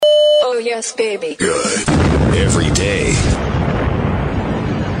yes, baby. Good. Every day.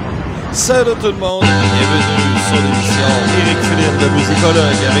 Salut tout le monde, bienvenue sur l'émission Erik Flynn de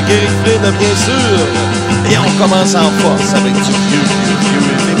Musicologue avec Erik Flynn bien sûr. Et on commence en force avec du vieux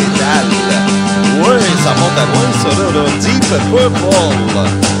heavy metal. Ouais, ça monte à loin ça là. Deep Purple.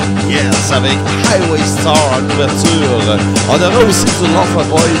 Yes, avec Highway Star en ouverture. On aura aussi du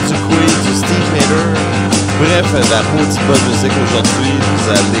Loverboy, du Queen, du Steve Miller. Bref, la maudite bonne musique aujourd'hui, vous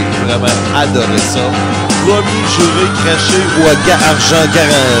allez vraiment adorer ça. Promis, juré, craché ou argent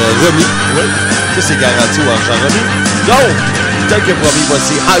remis. Oui, ça c'est garanti ou argent remis. Donc, tel que promis,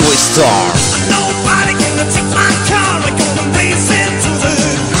 voici Highway Star. Nobody gonna take my car, I'm gonna race it to the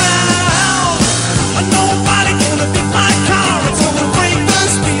ground. Nobody gonna beat my car, it's gonna break the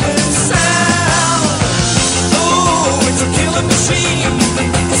speed and sound. Oh, it's a killing machine,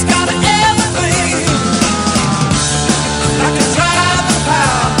 it's got everything. I can drive the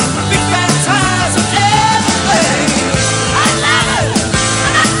power, big fat tires and everything. I love it,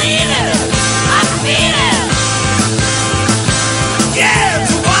 and I need it, I feel it. Yeah,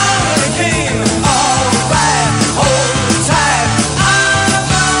 it's a wild game, alright.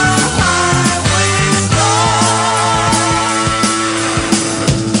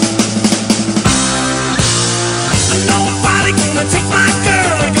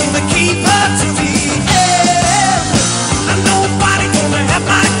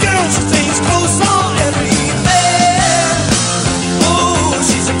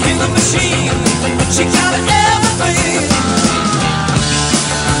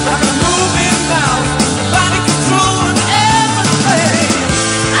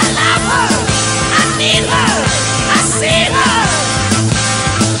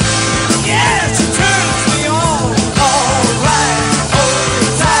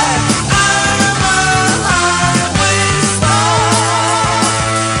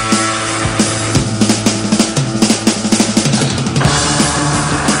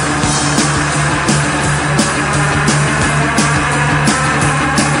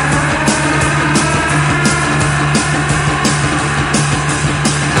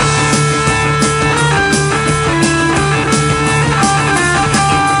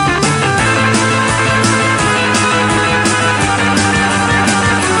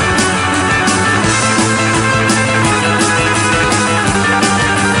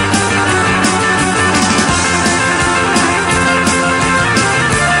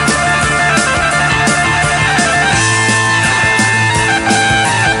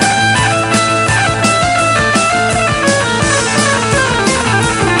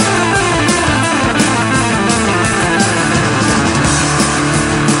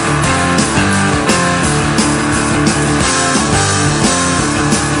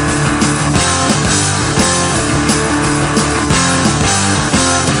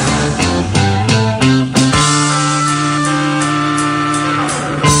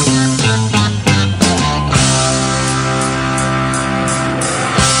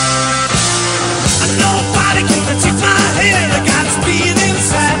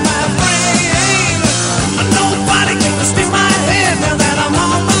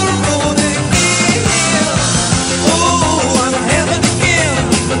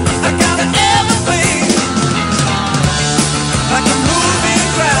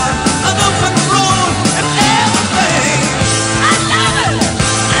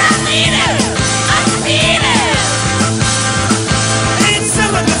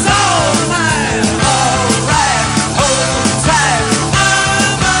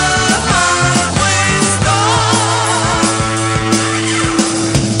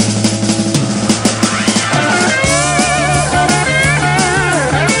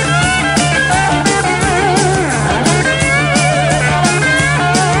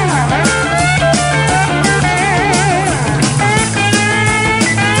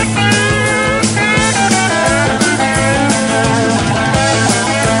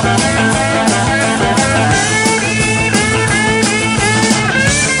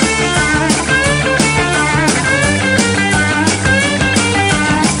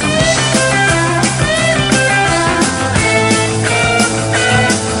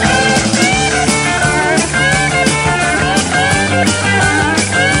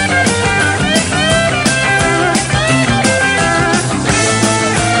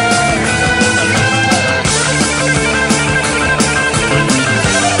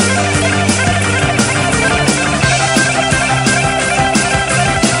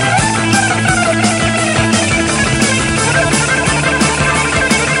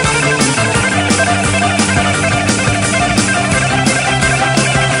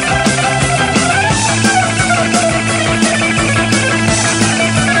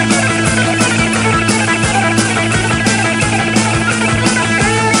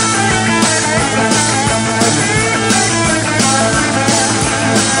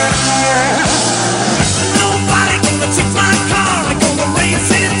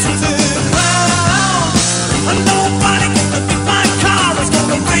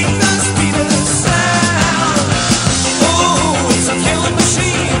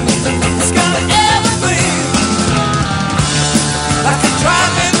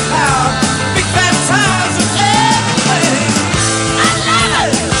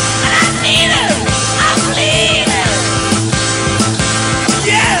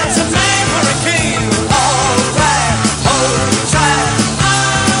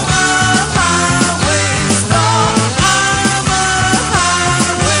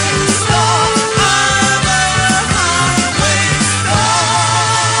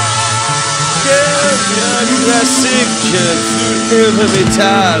 du heavy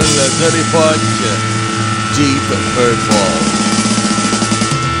metal de l'époque, Deep Purple.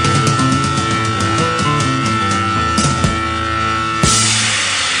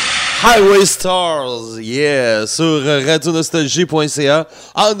 Highway Stars, yeah, sur radionostalgie.ca,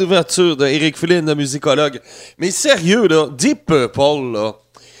 en ouverture de Erik Flynn, le musicologue. Mais sérieux, là, Deep Purple, là,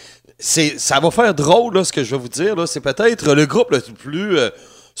 ça va faire drôle, là, ce que je vais vous dire, là, c'est peut-être le groupe le plus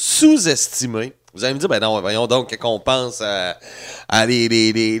sous-estimé. Vous allez me dire, ben non, voyons donc qu'on pense à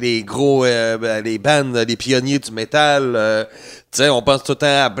les gros, les bands, les pionniers du métal. Tu sais, on pense tout le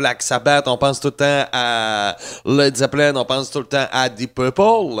temps à Black Sabbath, on pense tout le temps à Led Zeppelin, on pense tout le temps à Deep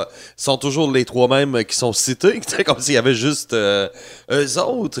Purple. Ce sont toujours les trois mêmes qui sont cités, comme s'il y avait juste eux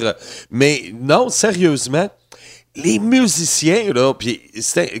autres. Mais non, sérieusement, les musiciens, là, puis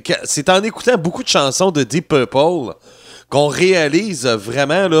c'est en écoutant beaucoup de chansons de Deep Purple qu'on réalise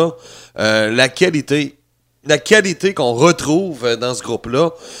vraiment là la qualité qu'on retrouve dans ce groupe-là.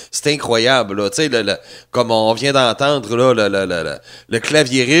 C'est incroyable, là. Tu sais, comme on vient d'entendre, là, le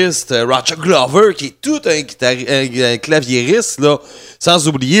claviériste Roger Glover, qui est tout un claviériste, là, sans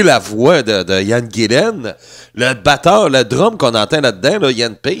oublier la voix de Ian Gillan, le batteur, le drum qu'on entend là-dedans, là,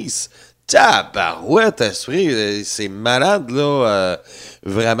 Ian Pace. Tabarouette, c'est malade, là,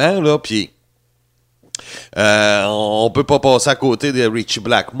 vraiment, là, puis on peut pas passer à côté de Richie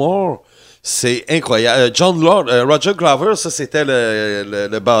Blackmore. C'est incroyable. Roger Glover, ça c'était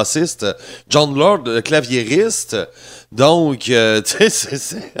le bassiste. John Lord, le claviériste. Donc, tu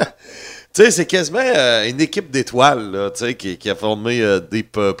sais, c'est quasiment une équipe d'étoiles là, qui a formé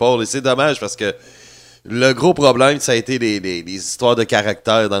Deep Purple. Et c'est dommage parce que le gros problème, ça a été les histoires de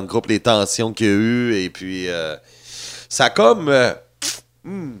caractère dans le groupe, les tensions qu'il y a eu. Et puis, ça a comme...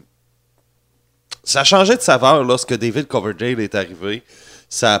 ça a changé de saveur lorsque David Coverdale est arrivé.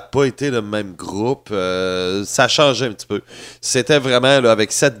 Ça n'a pas été le même groupe. Ça a changé un petit peu. C'était vraiment là,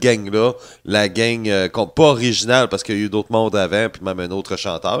 avec cette gang-là, la gang pas originale parce qu'il y a eu d'autres mondes avant, puis même un autre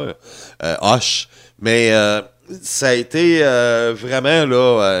chanteur, Hush. Mais ça a été vraiment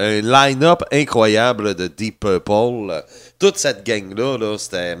là, un line-up incroyable de Deep Purple. Toute cette gang-là, là,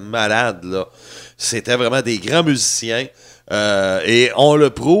 c'était malade. Là. C'était vraiment des grands musiciens. Et on le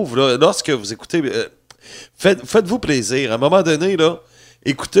prouve, là, lorsque vous écoutez... faites-vous plaisir. À un moment donné, là,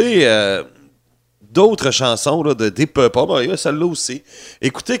 écoutez d'autres chansons là, de Deep Purple. Bon, il y a celle-là aussi.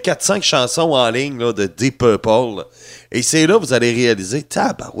 Écoutez 4-5 chansons en ligne là, de Deep Purple. Et c'est là que vous allez réaliser,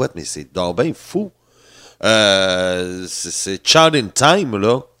 tabarouette, mais c'est donc bien fou. C'est Child in Time,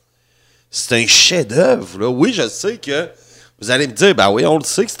 là. C'est un chef-d'œuvre, là. Oui, je sais que vous allez me dire, ben oui, on le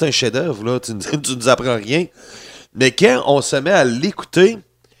sait que c'est un chef-d'œuvre, là. Tu nous apprends rien. Mais quand on se met à l'écouter,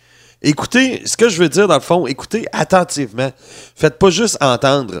 écoutez, ce que je veux dire dans le fond, écoutez attentivement. Faites pas juste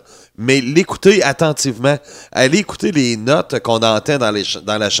entendre, mais l'écoutez attentivement. Allez écouter les notes qu'on entend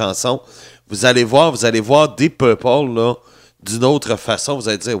dans la chanson. Vous allez voir Deep Purple, là, d'une autre façon. Vous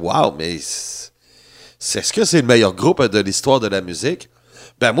allez dire, wow, mais est-ce que c'est le meilleur groupe de l'histoire de la musique?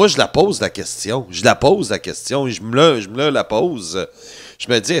 Ben moi, je la pose la question et je me la pose. Je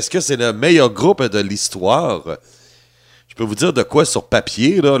me dis, est-ce que c'est le meilleur groupe de l'histoire? Je peux vous dire de quoi sur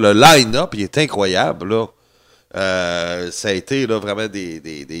papier, là, le line-up, il est incroyable, là. Ça a été là, vraiment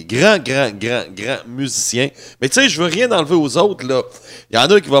des grands musiciens. Mais tu sais, je veux rien enlever aux autres, là. Il y en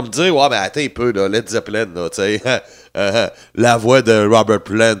a qui vont me dire, ouais, mais attends un peu, là, Led Zeppelin, là, tu sais. La voix de Robert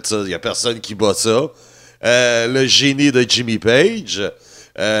Plant, il n'y a personne qui bat ça. Le génie de Jimmy Page.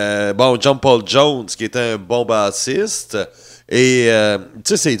 John Paul Jones, qui était un bon bassiste. Et,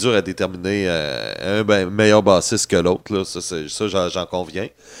 tu sais, c'est dur à déterminer un meilleur bassiste que l'autre, là. Ça, j'en conviens.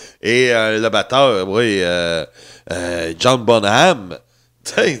 Et le batteur, oui, John Bonham.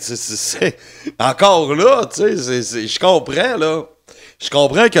 Tu sais, encore là, tu sais, je comprends, là. Je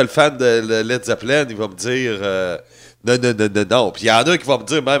comprends que le fan de Led Zeppelin, il va me dire... Non. Puis il y en a qui vont me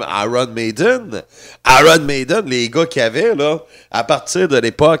dire même Iron Maiden. Iron Maiden, les gars qu'il y avait, là, à partir de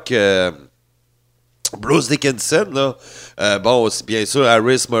l'époque Bruce Dickinson, là, c'est bien sûr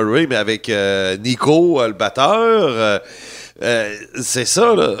Harris Murray, mais avec Nico, le batteur. C'est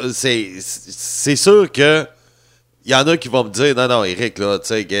ça, là. C'est sûr que il y en a qui vont me dire, non, Eric, là, tu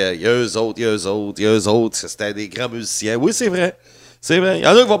sais, il y a eux autres, c'était des grands musiciens. Oui, c'est vrai. Il y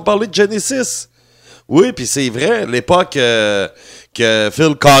en a qui vont me parler de Genesis. Oui, puis c'est vrai, l'époque que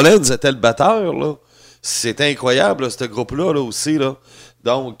Phil Collins était le batteur, là, c'était incroyable, là, ce groupe-là là, aussi. Là.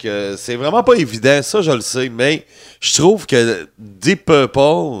 Donc, c'est vraiment pas évident, ça, je le sais, mais je trouve que Deep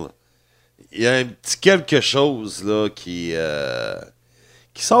Purple, il y a un petit quelque chose là, qui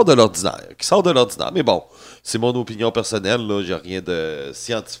qui sort de l'ordinaire. Mais bon, c'est mon opinion personnelle, là. J'ai rien de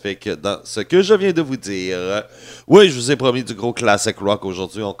scientifique dans ce que je viens de vous dire. Oui, je vous ai promis du gros classic rock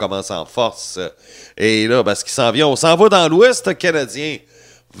aujourd'hui. On commence en force. Et là, parce qu'il s'en vient, on s'en va dans l'Ouest canadien.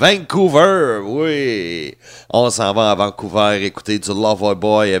 Vancouver, oui. On s'en va à Vancouver écouter du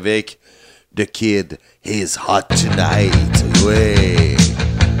Loverboy avec The Kid is Hot Tonight. Oui.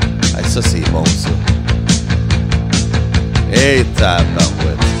 Hey, ça, c'est bon, ça. Et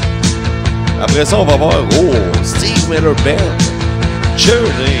tabarouette. Après ça, on va voir Steve Miller Band,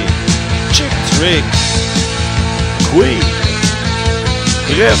 Journey, Chick Trick, Queen.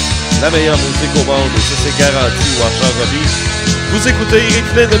 Bref, la meilleure musique au monde, et ça c'est garanti, Washer Robbie. Vous écoutez Erik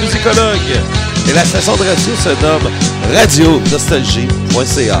Flynn de Musicologue, et la station de radio se nomme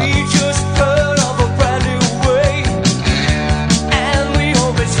radionostalgie.ca.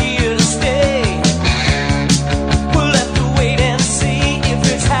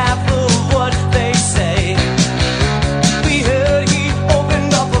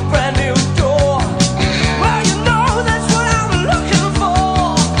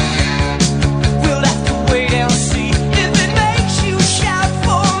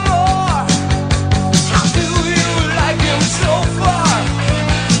 How do you like him so far?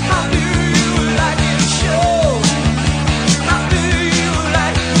 How do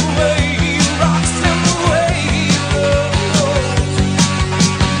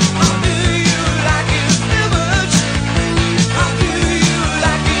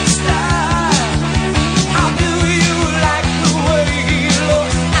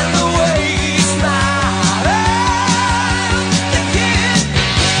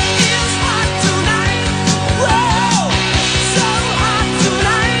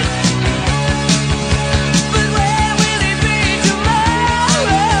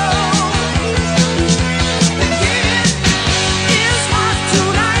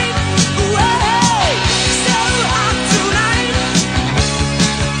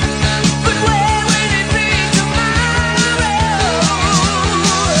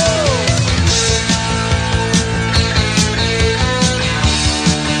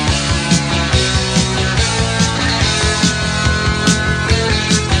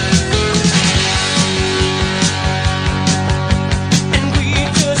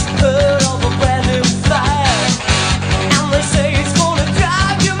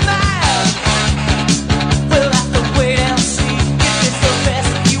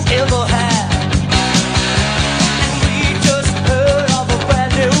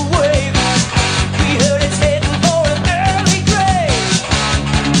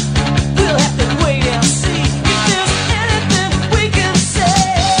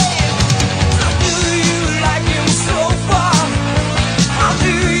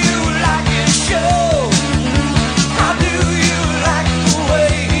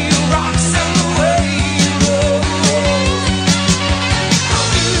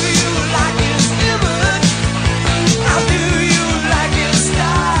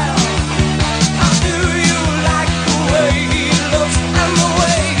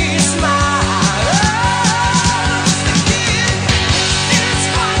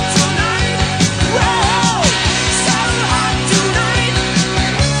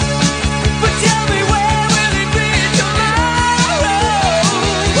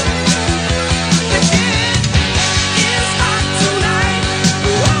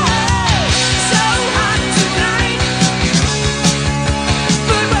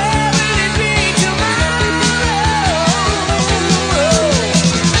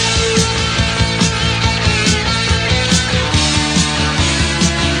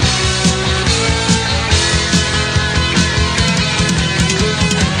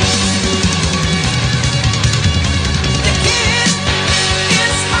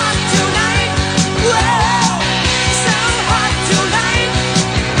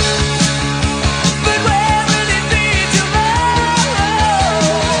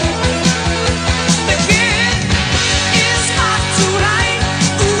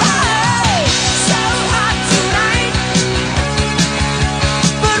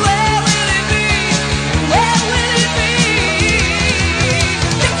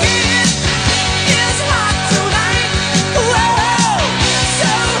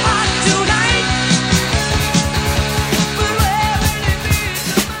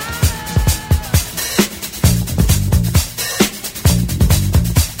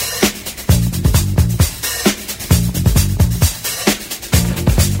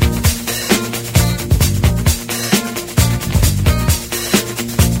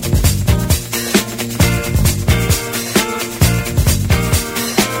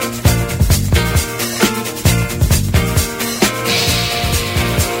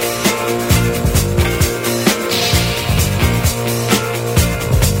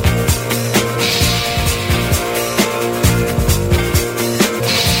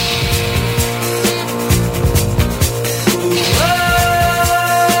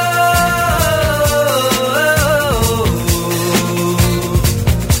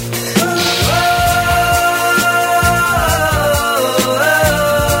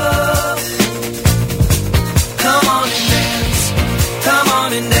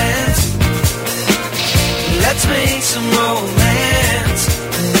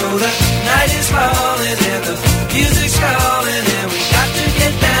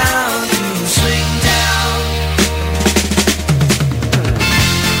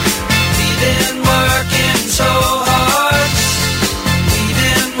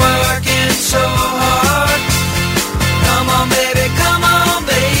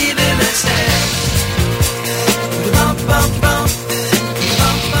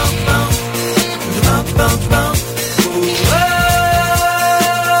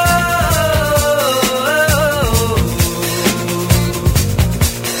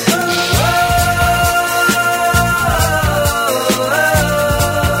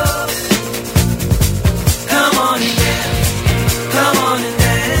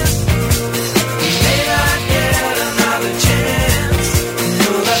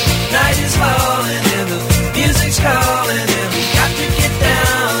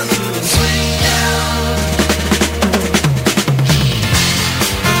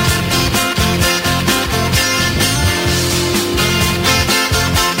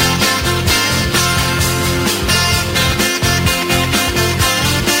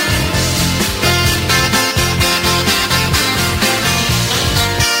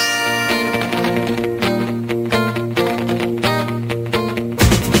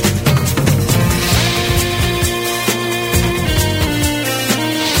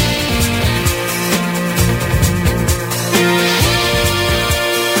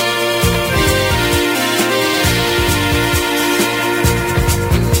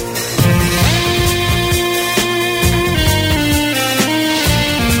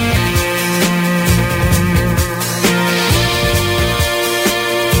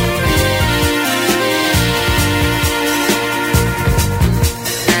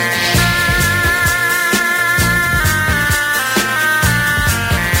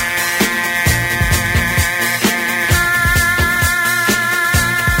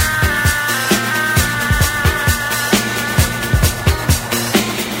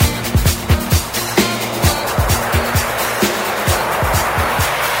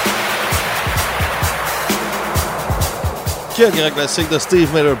grand classique de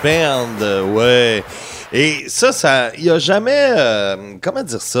Steve Miller Band. Ouais. Et ça, il n'y a jamais... comment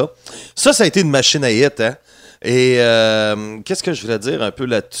dire ça? Ça a été une machine à hit, hein? Et qu'est-ce que je voulais dire un peu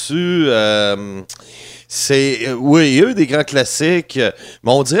là-dessus? Oui, il y a eu des grands classiques,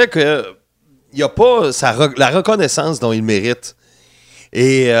 mais on dirait que il n'y a pas la reconnaissance dont il mérite.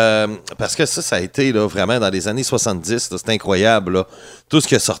 Et parce que ça a été là, vraiment dans les années 70, c'est incroyable. Là. Tout ce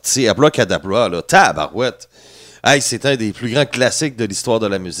qui est sorti, à bloc à dabla, là, tabarouette. Hey, c'est un des plus grands classiques de l'histoire de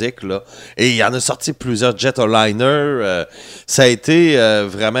la musique. Là. Et il y en a sorti plusieurs Jetliner. Ça a été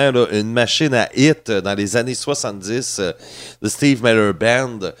vraiment là, une machine à hit dans les années 70 de Steve Miller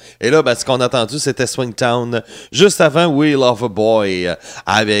Band. Et là, ce qu'on a entendu, c'était Swingtown. Juste avant, oui, Loverboy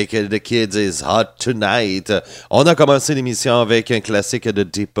avec The Kids Is Hot Tonight. On a commencé l'émission avec un classique de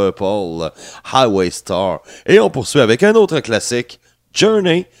Deep Purple, Highway Star. Et on poursuit avec un autre classique,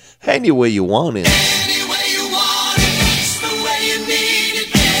 Journey, Any Way You Want It.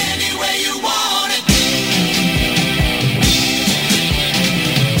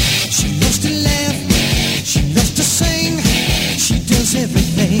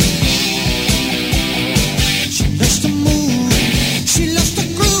 Everything. She loves to move, she loves to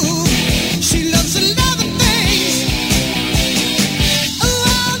groove, she loves a lot of things. Oh,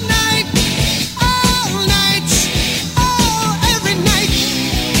 all night, oh, every night.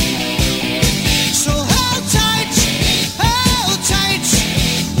 So hold tight,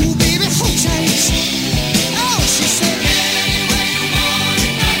 ooh baby, hold tight. Oh, she said, any way you want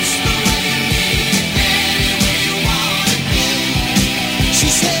it, that's the way you need it. Any way you want it. She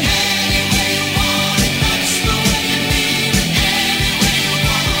said, any way you want it, that's the way you need it. Any way you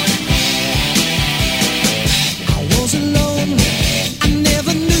want it. I was alone, I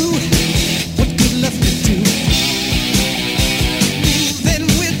never knew what good love could do. Then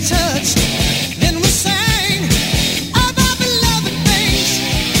we touched, then we sang about the loving things.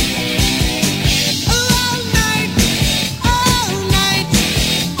 All night,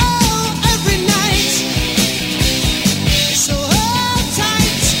 oh, every night. So hold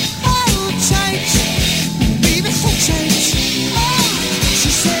tight, baby, hold tight. Oh, she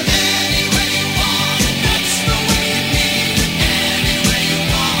said, any way you want it, that's the way you need it. Any way you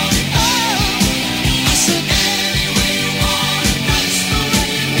want it. Oh, I said, any way you want it, that's the way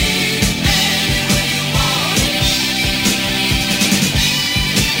you need it. Any way you want it.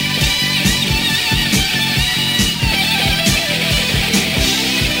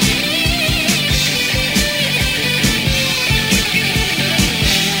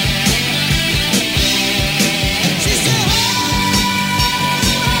 She said,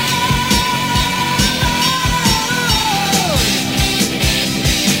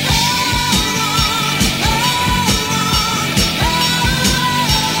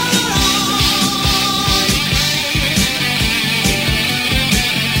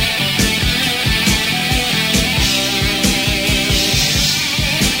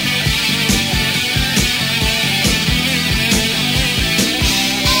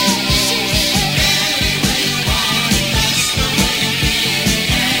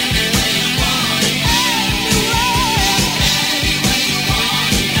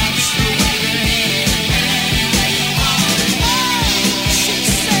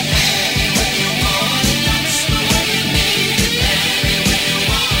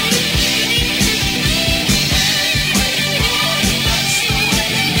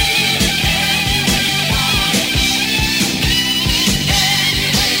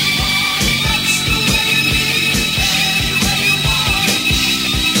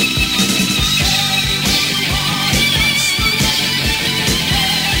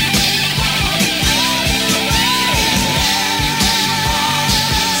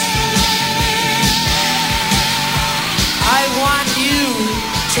 I want you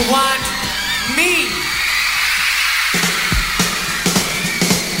to want me.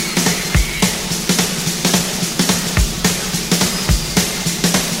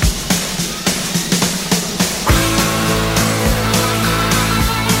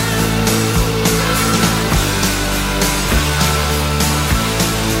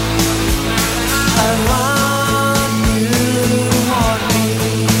 I want you to want me.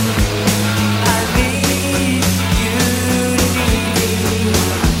 I need you to need me.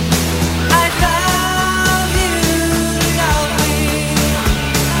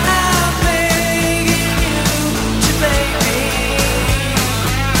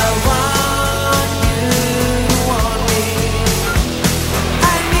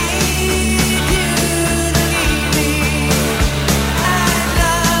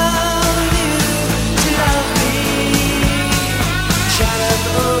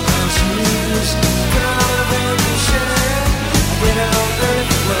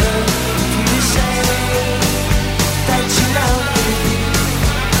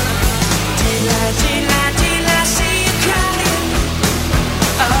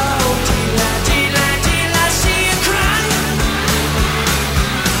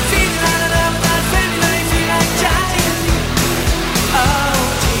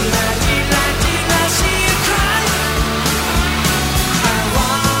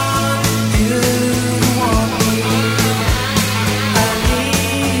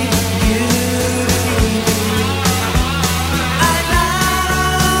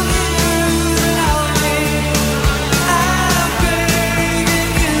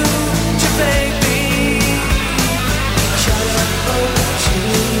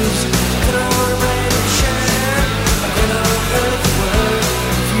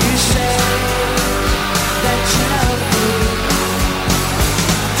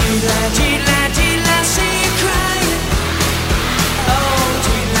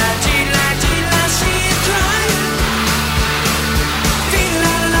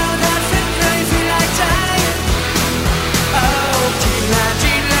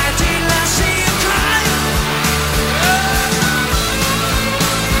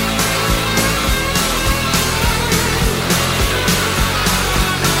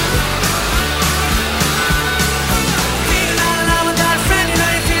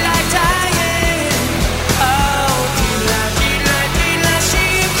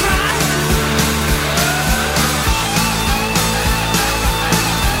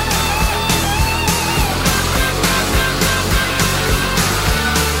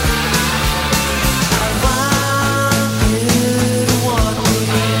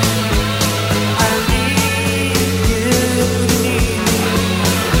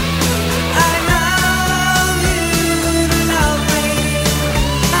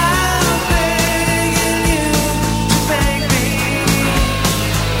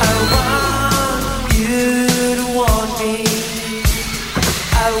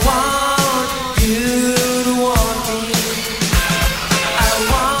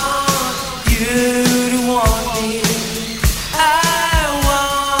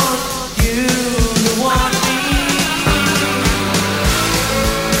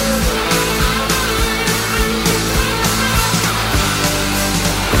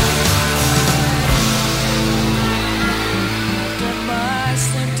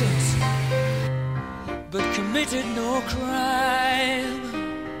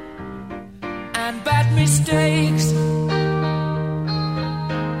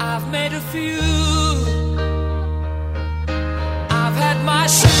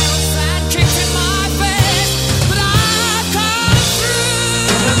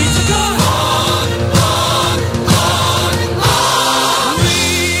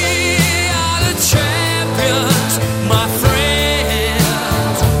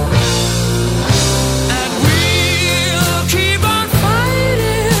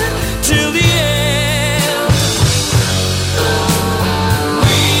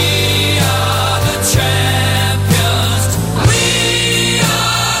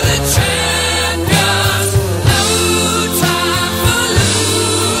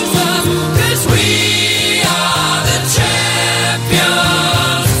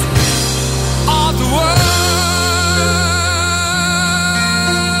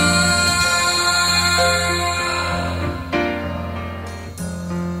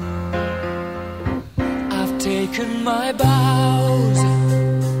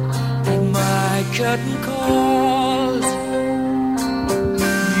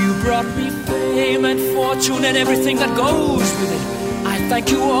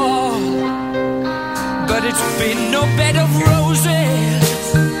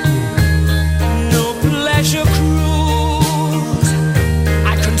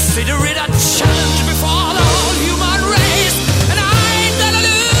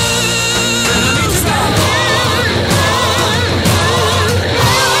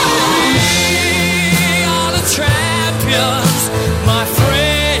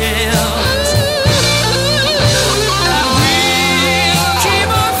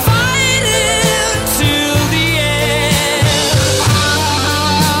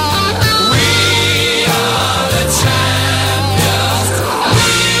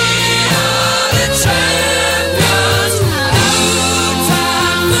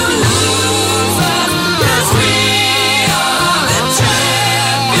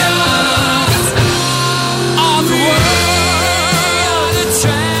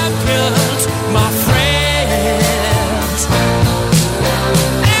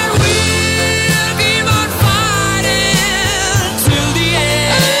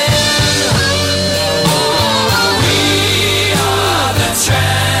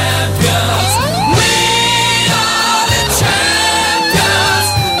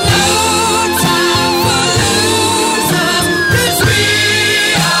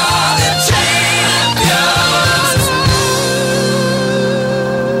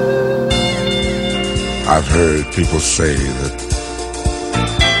 I've heard people say that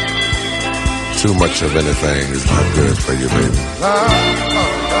too much of anything is not good for you, baby.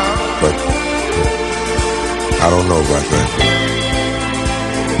 But I don't know about that.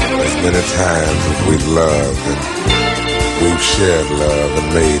 As many times as we've loved and we've shared love and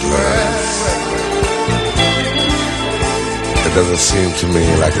made love, it doesn't seem to me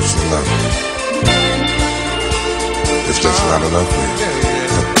like it's enough. It's just not enough, baby.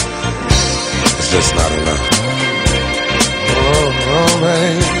 It's just not enough. Oh,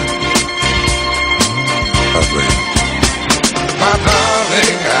 baby. Oh, baby. My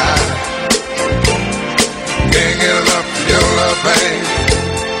darling, I can't get enough of your love, baby.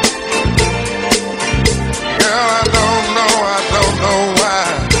 Girl, I don't know why.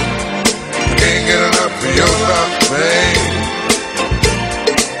 I can't get enough of your love, baby.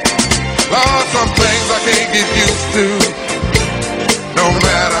 Lord, some things I can't get used to, no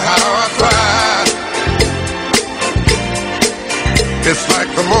matter how I try. It's like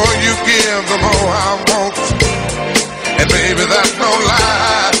the more you give, the more I want. And baby, that's no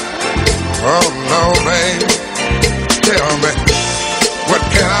lie. Oh no, baby. Tell me, what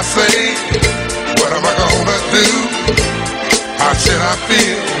can I say? What am I gonna do? How should I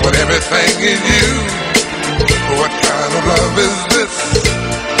feel with everything in you? What kind of love is this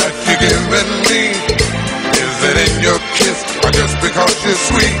that you're giving me? Is it in your kiss or just because you're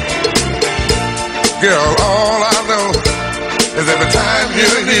sweet? Girl, all I know is every time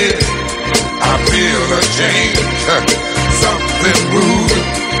you're here, I feel a change, something moving.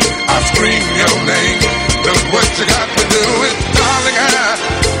 I scream your name. Look what you got to do it, darling. I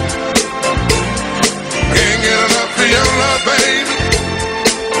can't get enough of your love, baby.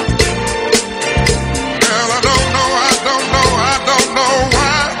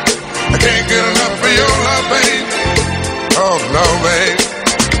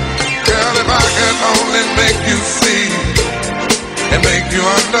 you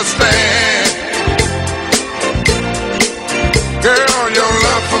understand. Girl, your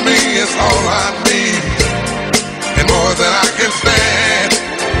love for me is all I need, and more than I can stand.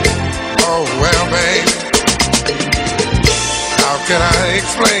 Oh, well, babe, how can I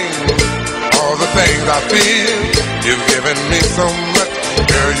explain all the things I feel? You've given me so much,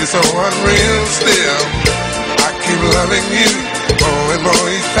 girl, you're so unreal still. I keep loving you more and more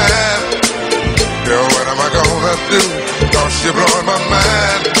each time. Girl, what am I gonna do? 'Cause you're blowing my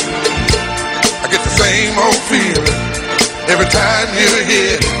mind. I get the same old feeling every time you're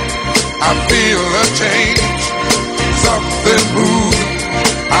here. I feel a change, something moving.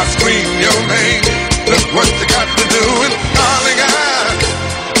 I scream your name. Look what you got to do, and darling, I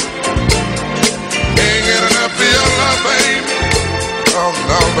can't get enough of your love, babe. Oh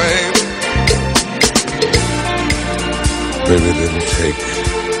no, babe. Baby, it didn't take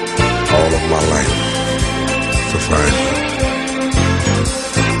all of my life to find you,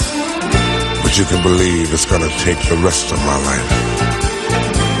 but you can believe it's gonna take the rest of my life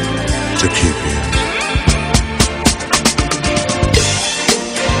to keep you.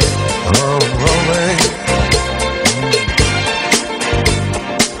 Oh, babe.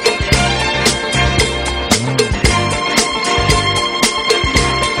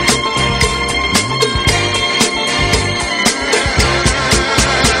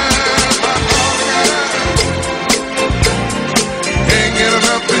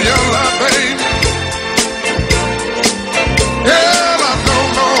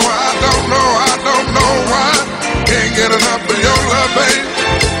 Get enough of your love, babe.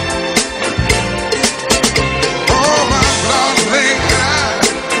 Oh, my darling, I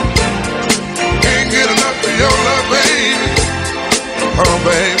can't get enough of your love, babe. Oh,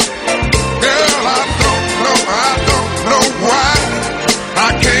 babe. Girl, I don't know why I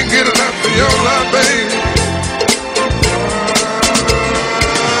can't get enough of your love, babe.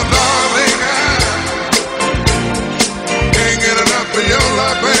 Darling, I can't get enough of your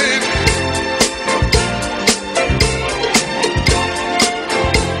love, babe.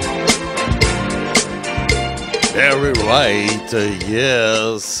 Very right,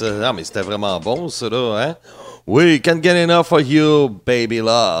 yes. Ah, mais c'était vraiment bon, ça, là, hein? Oui, Can't Get Enough of You, Baby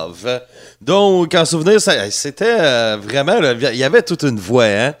Love. Donc, en souvenir, c'était vraiment... Là, il y avait toute une voix,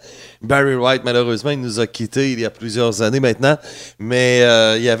 hein? Barry White, malheureusement, il nous a quittés il y a plusieurs années maintenant, mais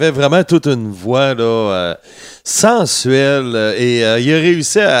il y avait vraiment toute une voix là, sensuelle et il a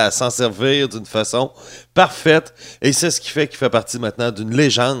réussi à s'en servir d'une façon parfaite et c'est ce qui fait qu'il fait partie maintenant d'une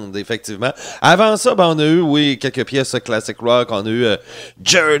légende, effectivement. Avant ça, on a eu, oui, quelques pièces classic rock. On a eu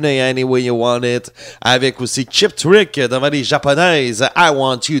Journey, Any Way You Want It, avec aussi Chip Trick devant les japonaises, I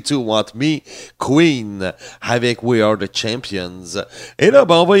Want You to Want Me, Queen, avec We Are the Champions. Et là,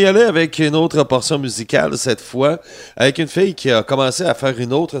 on va y aller avec une autre portion musicale cette fois, avec une fille qui a commencé à faire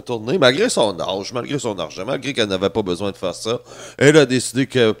une autre tournée, malgré son âge, malgré son argent, malgré qu'elle n'avait pas besoin de faire ça. Elle a décidé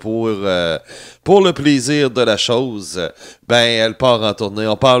que pour le plaisir de la chose, elle part en tournée.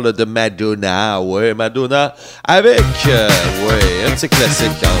 On parle de Madonna, ouais, Madonna, avec, un petit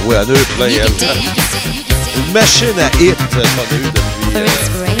classique, hein, ouais, on a eu plein, une machine à hit qu'on a eu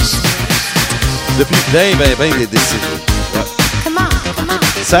depuis bien des décennies. Ouais.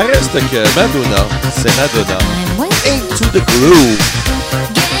 Ça reste que Madonna, c'est Madonna. Into the groove.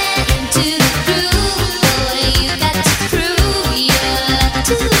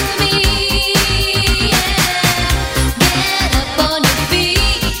 This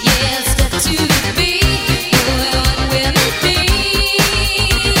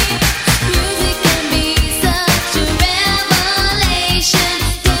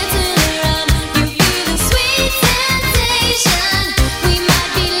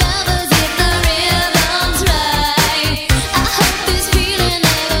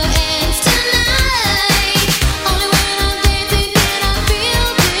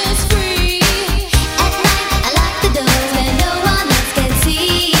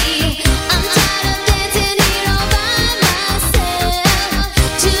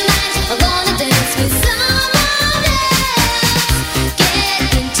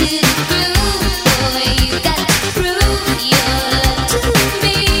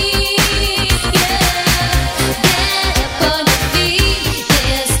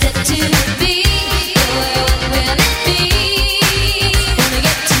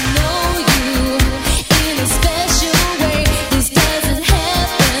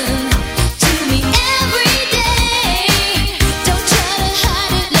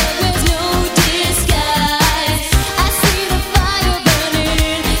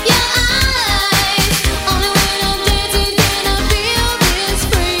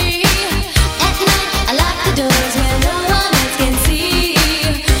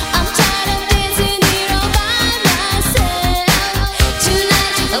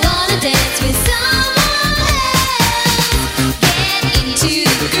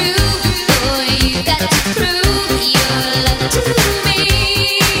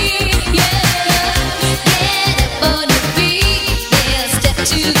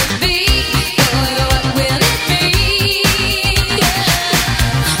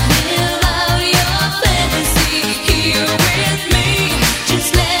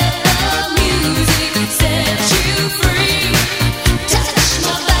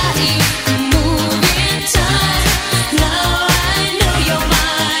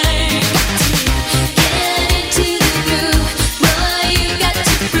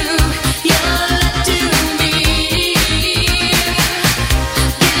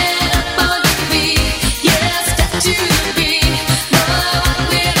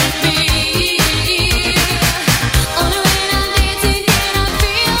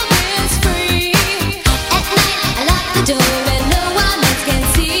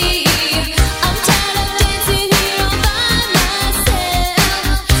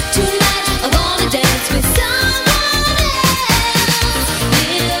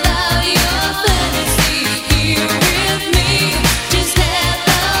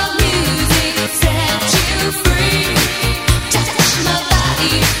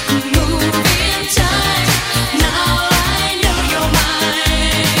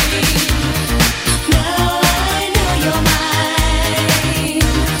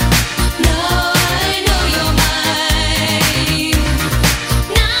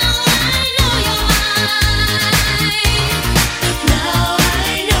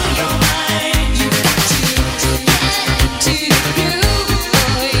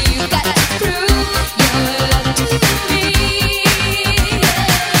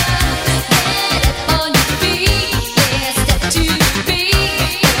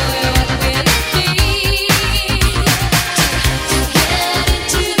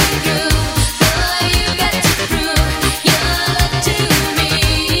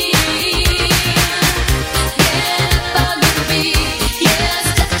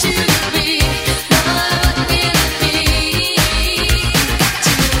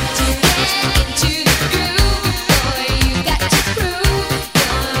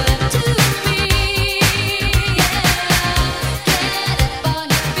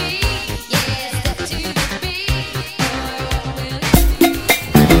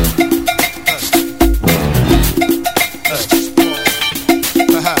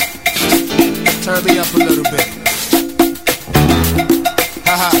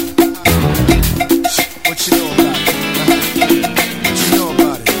What you know about it? What you know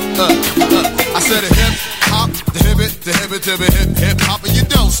about it? I said a hip hop, the hip hop, and you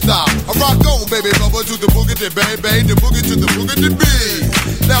don't stop. I rock on, baby, bubba to the boogie, the bang bang, the boogie to the boogie, the beat.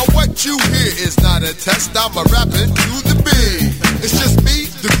 Now what you hear is not a test. I'm a rapping to the beat. It's just me,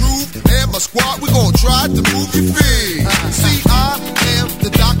 the groove, and my squad. We gon' try to move your feet. See, I am the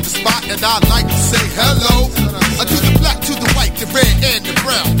Dr. Spot, and I like to say hello to the black, to the white, the red, and the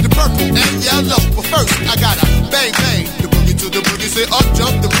brown, the purple and yellow. But first, I gotta bang bang, the boogie to the boogie, say up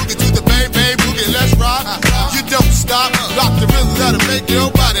jump the boogie to the bang bang boogie. Let's rock. You don't stop, rock the rhythm that'll make your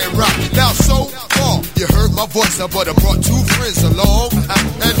body rock. Now so far, you heard my voice, but I brought two friends along.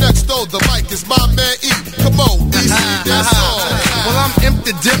 And next door, the mic is my man E. Come on, E, sing that song. Well, I'm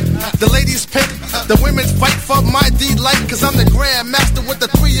empty dip, the ladies pimp, the women fight for my delight, cause I'm the grand master with the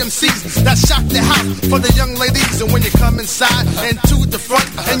 3 MCs that shock the house for the young ladies. And when you come inside and to the front,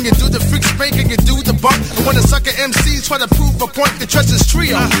 and you do the freak spank and you do the bump, and when the sucker MCs try to prove a point, the treasures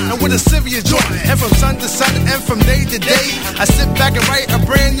trio, and with a serious joint, and from sun to sun and from day to day, I sit back and write a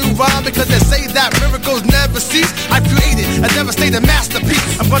brand new rhyme, because they say that miracles never cease. I created a devastating masterpiece.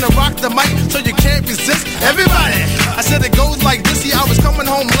 I'm gonna rock the mic so you can't resist. Everybody, I said it goes like this. See, I was coming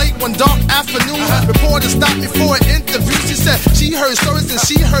home late one dark afternoon. Reporter stopped me for an interview. She said she heard stories and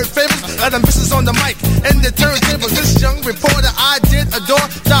she heard fables. Other misses on the mic and the turntables. This young reporter I did adore.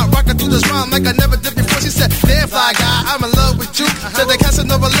 Start rocking through this rhyme like I never did before. She said, damn fly guy, I'm in love with you. Said the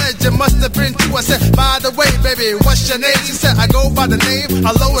Casanova legend must have been true. I said, by the way, baby, what's your name? She said, I go by the name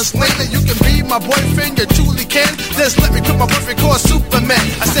of Lois Lane, and you can be my boyfriend, you truly can. Just let me quit my boyfriend called Superman.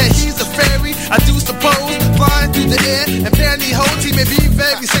 I said, he's a fairy, I do suppose, flying through the air and pantyhose. He may be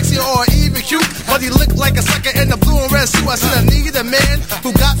very sexy or even cute, but he looked like a sucker in a blue and red suit. I said, I need a man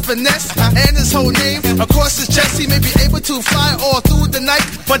who got finesse and his whole name across his chest. He may be able to fly all through the night,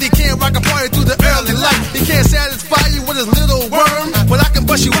 but he can't rock a party through the early light. He can't satisfy you with his little worm, but I can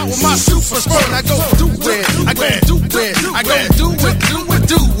bust you out with my super sperm. I go do it, I go do it, I go do it, do it,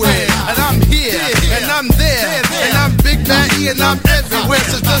 do it. And I'm here, and I'm there, and I'm Big Bad E, and I'm everywhere.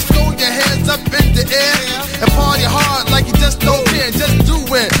 So just throw your hands up in the air and party hard like you just don't care. Just do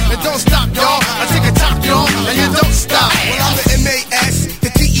it, and don't stop, y'all. I take a top, y'all, and you don't stop. Well, I'm the M-A-S, the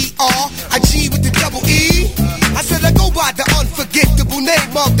T-E-R, I G with the double E. I said I go by the unforgettable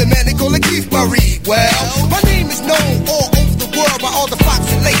name of the man they call it Keith Murray. Well, my name is known all over the world by all the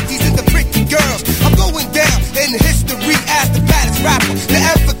foxy ladies and the pretty girls. I'm going down in history as the baddest rapper that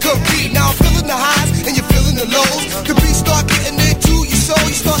ever could be. Now I'm feeling the highs and you're feeling the lows. The beat start getting into your soul.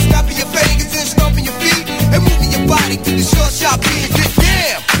 You start snapping your fingers and stomping your feet and moving your body to the short shot beat.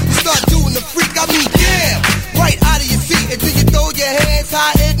 Damn, you start doing the freak, I mean damn, right out of your seat until you throw your hands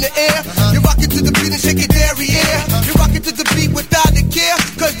high in the air. You're rocking to the beat and shake your derriere. You're rocking to the beat without a care,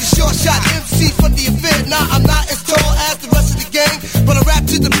 cause the short shot MC for the event. Now I'm not as tall as the rest of the gang, but I rap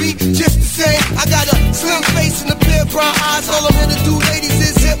to the beat just the same. I got a slim face and a pair of brown eyes. All I'm here to do, ladies,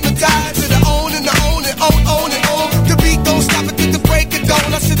 is hypnotize to the own and the own and own and own. The beat don't stop until the break of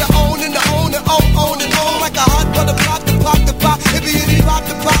dawn. I said the own and the own and own and own. Like a hot butter pop, the pop, the pop. If you hit pop,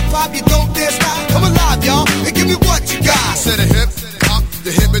 the pop, pop, you don't dare stop. Come alive, y'all, and give me what you got. I said a hip hop,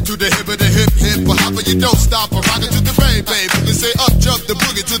 the hip to the hip of the hip hip. But hopper, you don't stop. I'm rocking to the bang bang. You can say up jump the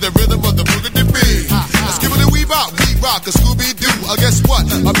boogie to the rhythm of the boogie to beat. Let's give it a we rock a Scooby Doo. Guess what?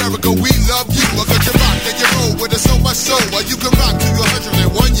 America, we love you. I got your rock and you roll with us so much so. You can rock till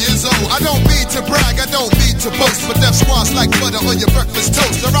you're 101 years old. I don't mean to brag, I don't mean to boast, but that squash like butter on your breakfast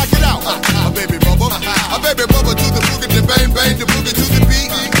toast. Now rock it out, baby bubba, baby bubba to the boogie, the bang bang, the boogie to the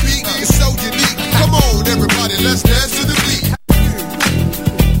beat. Beat is so unique. Come on, everybody, let's dance to the beat.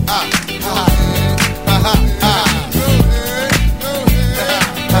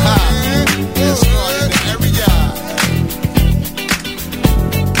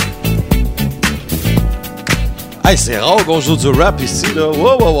 Hey, c'est rare qu'on joue du rap ici, là.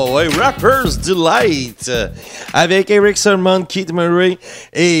 Ouais. Rapper's Delight. Avec Erik Flynn, Keith Murray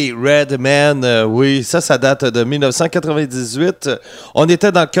et Redman. Oui, ça date de 1998. On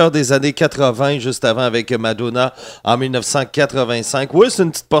était dans le cœur des années 80, juste avant avec Madonna en 1985. Oui, c'est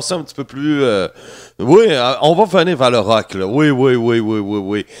une petite portion un petit peu plus... oui, on va venir vers le rock, là.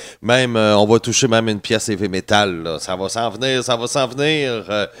 Oui. Même, on va toucher même une pièce heavy metal, là. Ça va s'en venir.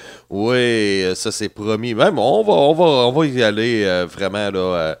 Oui, ça c'est promis. Même, on va y aller vraiment,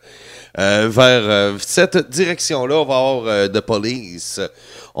 là... vers cette direction-là, on va avoir The Police,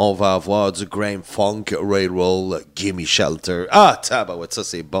 on va avoir du Grand Funk Railroad, Gimme Shelter. Ah, tabarouette, ça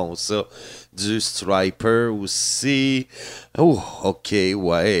c'est bon, ça. Du Striper aussi. Oh, ok,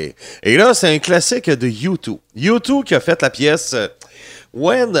 ouais. Et là, c'est un classique de U2. U2 qui a fait la pièce...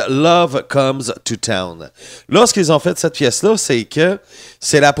 When Love Comes to Town. Lorsqu'ils ont fait cette pièce-là, c'est que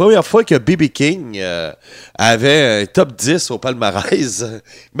c'est la première fois que B.B. King avait un top 10 au palmarès,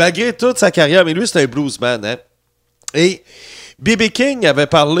 malgré toute sa carrière. Mais lui, c'est un bluesman, hein? Et B.B. King avait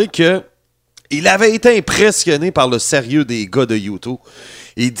parlé que il avait été impressionné par le sérieux des gars de U2.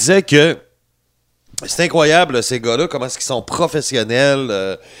 Il disait que c'est incroyable, ces gars-là, comment est-ce qu'ils sont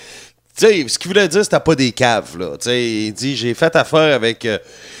professionnels. Tu sais, ce qu'il voulait dire, c'était pas des caves, là. Tu sais, il dit, j'ai fait affaire avec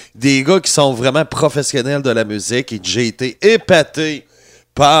des gars qui sont vraiment professionnels de la musique et j'ai été épaté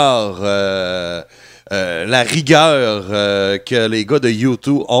par la rigueur que les gars de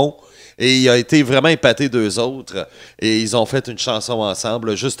U2 ont. Et il a été vraiment épaté d'eux autres. Et ils ont fait une chanson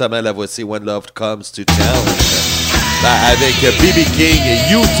ensemble. Justement, la voici, When Love Comes to Town. Avec B.B. King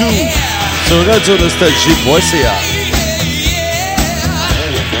et U2 sur radionostalgie.ca.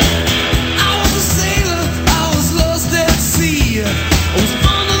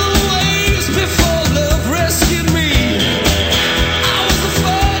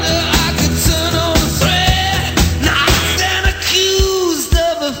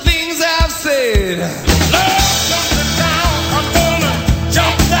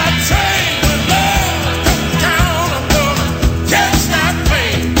 Catch that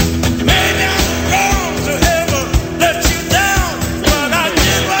plane, man down the road to heaven.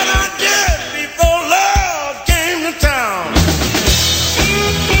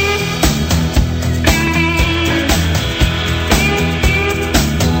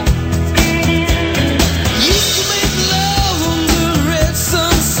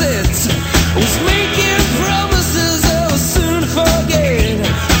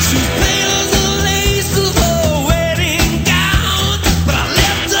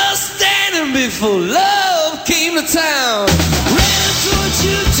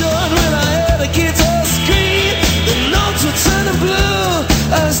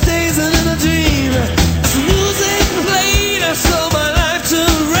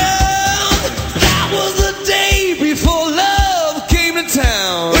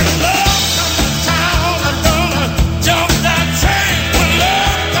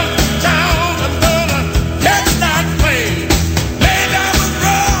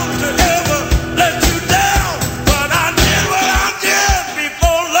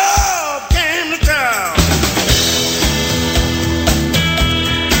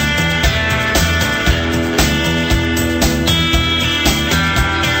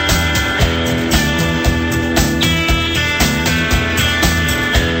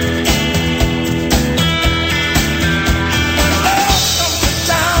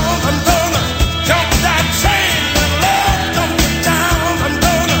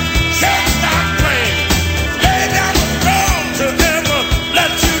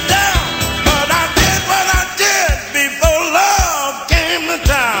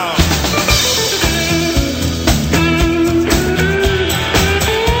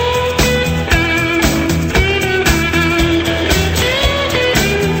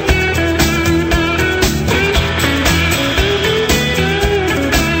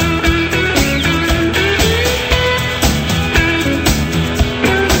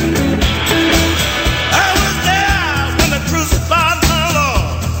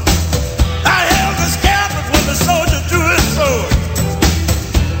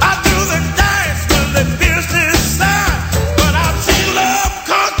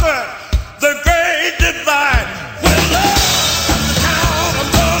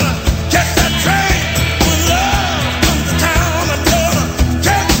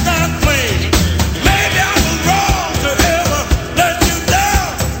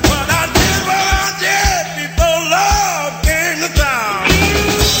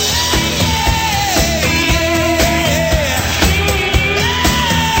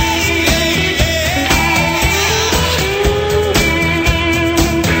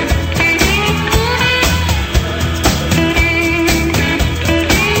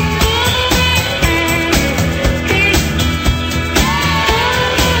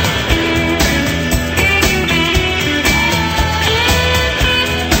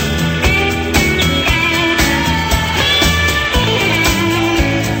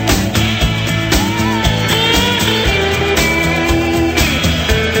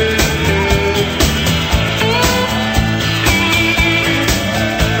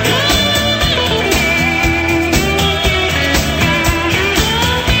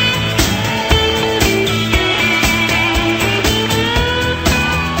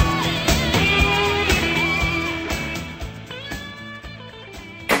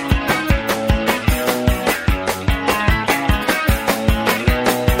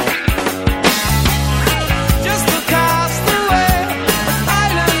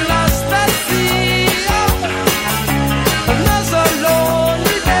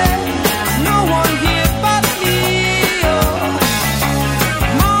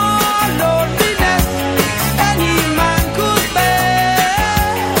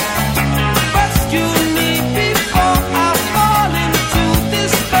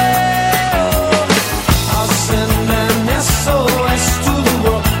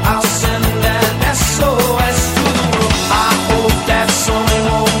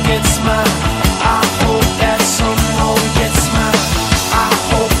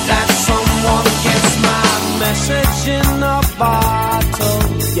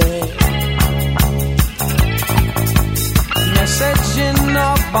 in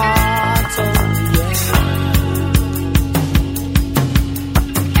a bottle, yeah.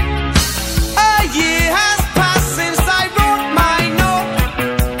 A year has passed since I wrote my note.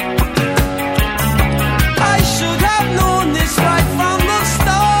 I should have known this right from the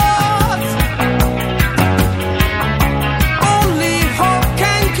start. Only hope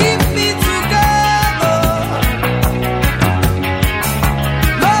can keep me together.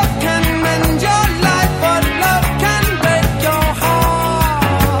 Love can mend your life, but love can break your heart.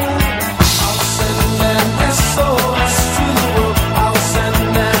 I'll send an SOS to the world. I'll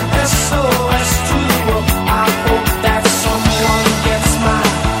send an SOS to the world. I hope that someone gets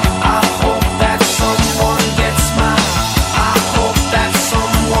mine. I hope that someone gets mine. I hope that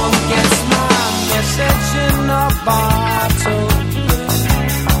someone gets mine. Message in a bottle.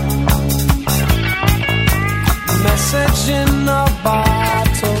 Message in a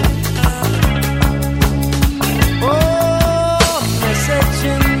bottle. Oh, message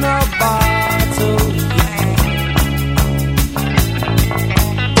in a bottle.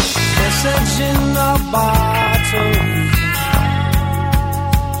 Message in a bottle.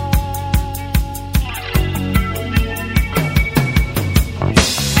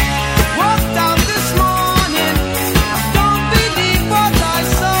 Walked out this morning, don't believe what I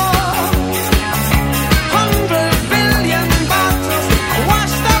saw. 100 billion bottles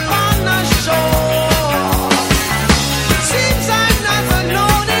washed up on the shore. Seems I'm not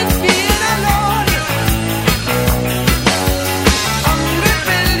alone in being alone. 100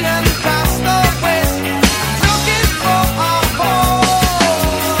 billion castaways looking for a home.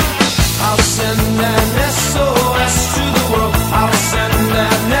 I'll send an SOS to the world. I'll send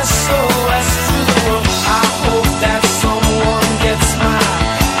an SOS to the world. I hope that someone gets mine.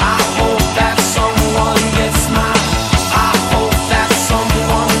 I hope that someone gets mine. I hope that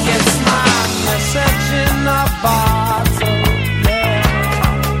someone gets mine. Message in a bottle, yeah.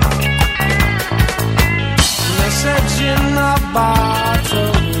 Message in a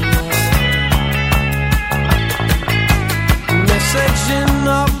bottle. Message in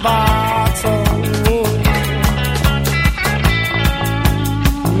a bottle.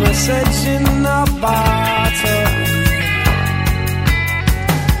 Message in a bottle.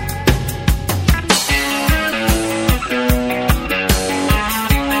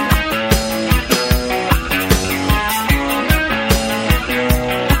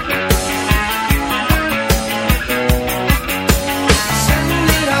 Send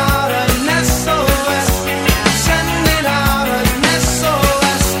it out an SOS. Send it out an SOS.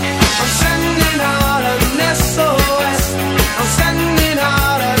 I'm sending out an SOS. I'm sending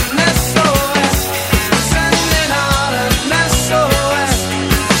out an SOS. Sending out an SOS.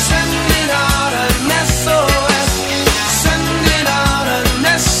 Sending out an SOS. Sending out an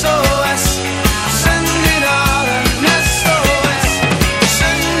SOS.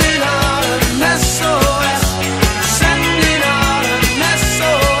 Sending out an SOS. Sending out an SOS. Sending out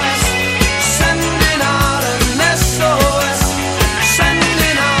an SOS.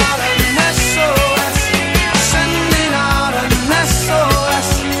 Sending out an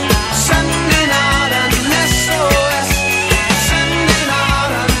SOS. Sending out an SOS. Sending out an SOS. Sending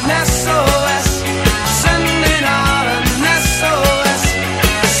out an SOS. Sending out an SOS. Sending out an SOS.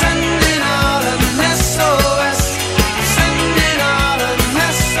 Sending out an SOS. Sending out an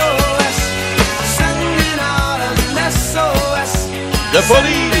SOS. Sending out an SOS. The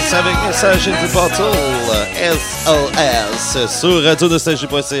Police avec Message in the Bottle, SOS, sur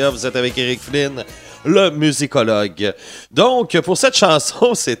radionostalgie.ca. Vous êtes avec Erik Flynn, le musicologue. Donc, pour cette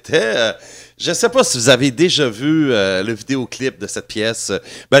chanson, c'était... je sais pas si vous avez déjà vu le vidéoclip de cette pièce.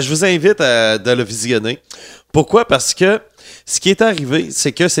 Je vous invite de le visionner. Pourquoi? Parce que ce qui est arrivé,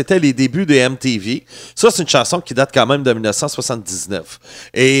 c'est que c'était les débuts de MTV. Ça, c'est une chanson qui date quand même de 1979.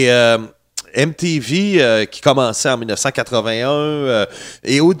 Et... MTV qui commençait en 1981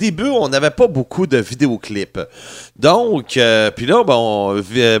 et au début on n'avait pas beaucoup de vidéoclips, donc puis là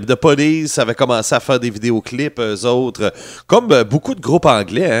The Police avait commencé à faire des vidéoclips, eux autres, comme beaucoup de groupes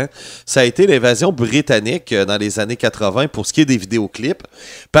anglais, hein. Ça a été l'invasion britannique dans les années 80 pour ce qui est des vidéoclips,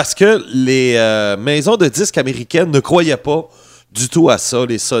 parce que les maisons de disques américaines ne croyaient pas du tout à ça,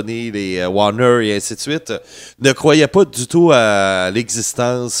 les Sony, les Warner et ainsi de suite, ne croyaient pas du tout à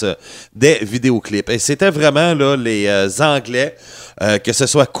l'existence des vidéoclips. Et c'était vraiment là les Anglais, que ce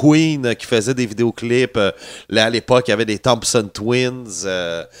soit Queen qui faisait des vidéoclips, là à l'époque il y avait des Thompson Twins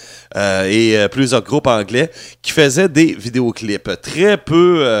et plusieurs groupes anglais qui faisaient des vidéoclips. Très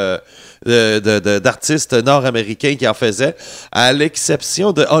peu d'artistes nord-américains qui en faisaient, à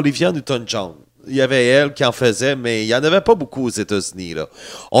l'exception de Olivia Newton-John. Il y avait elle qui en faisait, mais il n'y en avait pas beaucoup aux États-Unis, là.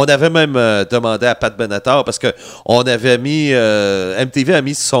 On avait même demandé à Pat Benatar, parce que on avait mis... MTV a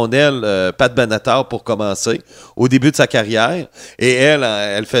mis sur son aile Pat Benatar pour commencer, au début de sa carrière, et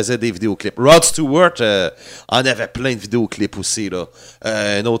elle faisait des vidéoclips. Rod Stewart en avait plein de vidéoclips aussi, là.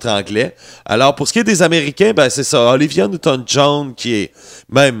 Un autre anglais. Alors, pour ce qui est des Américains, ben c'est ça. Olivia Newton-John, qui est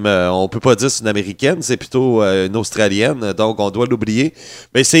même, on peut pas dire c'est une Américaine, c'est plutôt une Australienne, donc on doit l'oublier.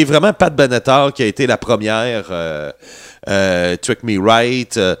 Mais c'est vraiment Pat Benatar qui a été la première Trick Me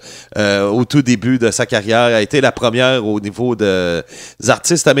Right au tout début de sa carrière, a été la première au niveau des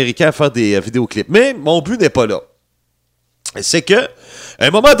artistes américains à faire des vidéoclips. Mais mon but n'est pas là. C'est que, à un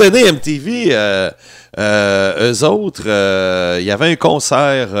moment donné, MTV, eux autres, il y avait un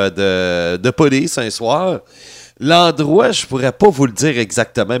concert de police un soir. L'endroit, je pourrais pas vous le dire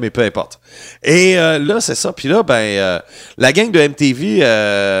exactement, mais peu importe. Et là, c'est ça. Puis là, la gang de MTV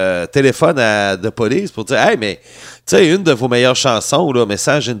téléphone à The Police pour dire « Hey, mais, tu sais, une de vos meilleures chansons, là,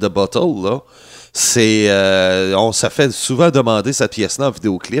 Message in the Bottle, là, c'est... on s'est fait souvent demander cette pièce-là en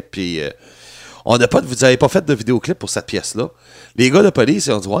vidéoclip, puis... vous n'avez pas fait de vidéoclip pour cette pièce-là. » Les gars de Police,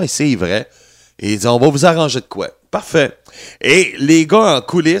 ils ont dit « Ouais, c'est vrai. » Et ils disent « On va vous arranger de quoi? » Parfait. Et les gars en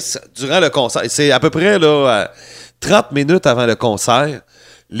coulisses, durant le concert, c'est à peu près là 30 minutes avant le concert,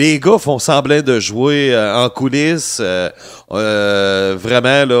 les gars font semblant de jouer en coulisses.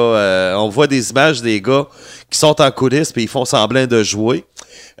 Vraiment, là, on voit des images des gars qui sont en coulisses puis ils font semblant de jouer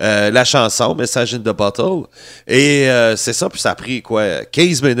la chanson Message in the Bottle. Et c'est ça, puis ça a pris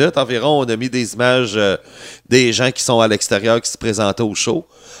 15 minutes environ. On a mis des images des gens qui sont à l'extérieur qui se présentaient au show.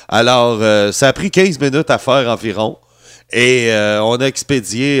 Alors, ça a pris 15 minutes à faire environ. Et on a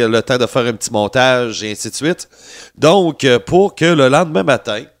expédié le temps de faire un petit montage et ainsi de suite. Donc, pour que le lendemain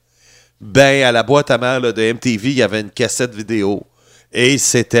matin, à la boîte à mal de MTV, il y avait une cassette vidéo. Et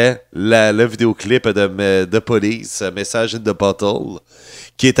c'était le vidéoclip de Police, Message in the Bottle,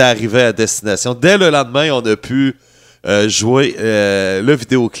 qui était arrivé à destination. Dès le lendemain, on a pu jouer le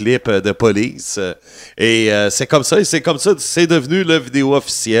vidéoclip de Police. Et c'est comme ça, c'est devenu le vidéo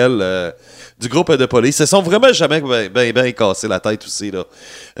officiel du groupe de Police. Ils se sont vraiment jamais bien cassé la tête aussi, là.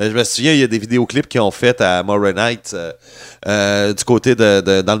 Je me souviens, il y a des vidéoclips qu'ils ont fait à Moray Night, du côté dans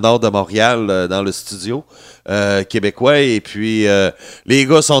le nord de Montréal, dans le studio québécois. Et puis, les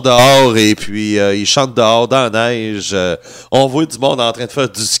gars sont dehors et puis ils chantent dehors dans la neige. On voit du monde en train de faire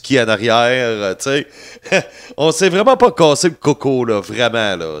du ski en arrière, tu sais. On s'est vraiment pas cassé le coco, là,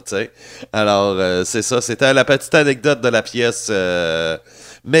 vraiment, là, tu sais. Alors, c'est ça. C'était la petite anecdote de la pièce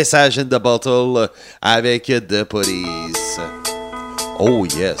Message in the Bottle avec The Police. Oh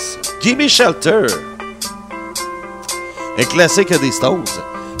yes. Gimme Shelter. Un classique des Stones.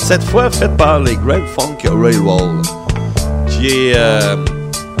 Cette fois faite par les Grand Funk Railroad. Qui est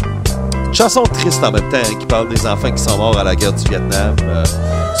une chanson triste en même temps, qui parle des enfants qui sont morts à la guerre du Vietnam.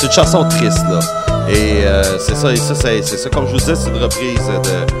 C'est une chanson triste, là. Et c'est ça, comme je vous disais, c'est une reprise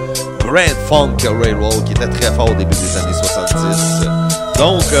de Grand Funk Railroad qui était très fort au début des années 70.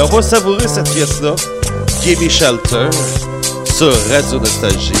 Donc, on va savourer cette pièce-là, Gimme Shelter, sur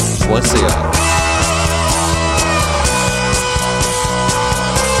radionostalgie.ca.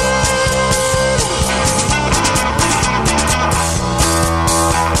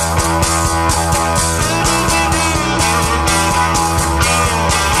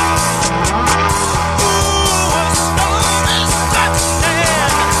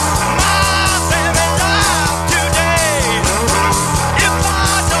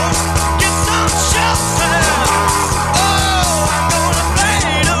 Shelter. Oh, I'm gonna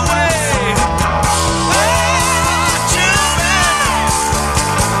fade away.